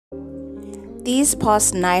These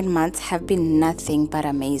past 9 months have been nothing but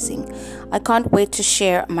amazing. I can't wait to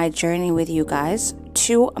share my journey with you guys.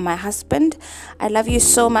 To my husband, I love you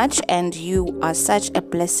so much and you are such a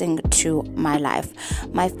blessing to my life.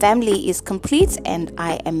 My family is complete and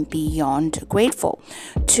I am beyond grateful.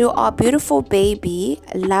 To our beautiful baby,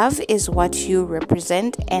 love is what you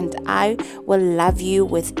represent and I will love you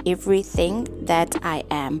with everything that I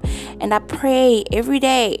am. And I pray every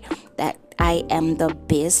day that I am the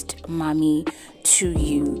best mommy to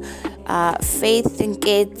you. Faith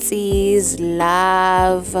Nketsi's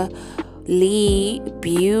lovely,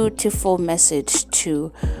 beautiful message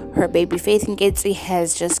to her baby. Faith Nketsi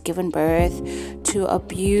has just given birth to a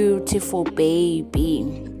beautiful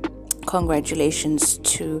baby. Congratulations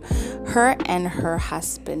to her and her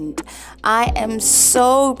husband. I am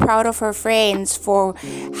so proud of her friends for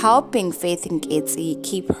helping Faith Nketsi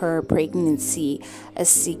keep her pregnancy a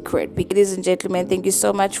secret. Ladies and gentlemen, thank you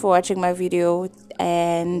so much for watching my video.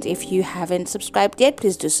 And if you haven't subscribed yet,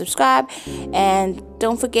 please do subscribe. And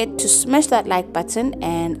don't forget to smash that like button.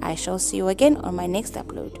 And I shall see you again on my next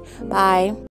upload. Bye.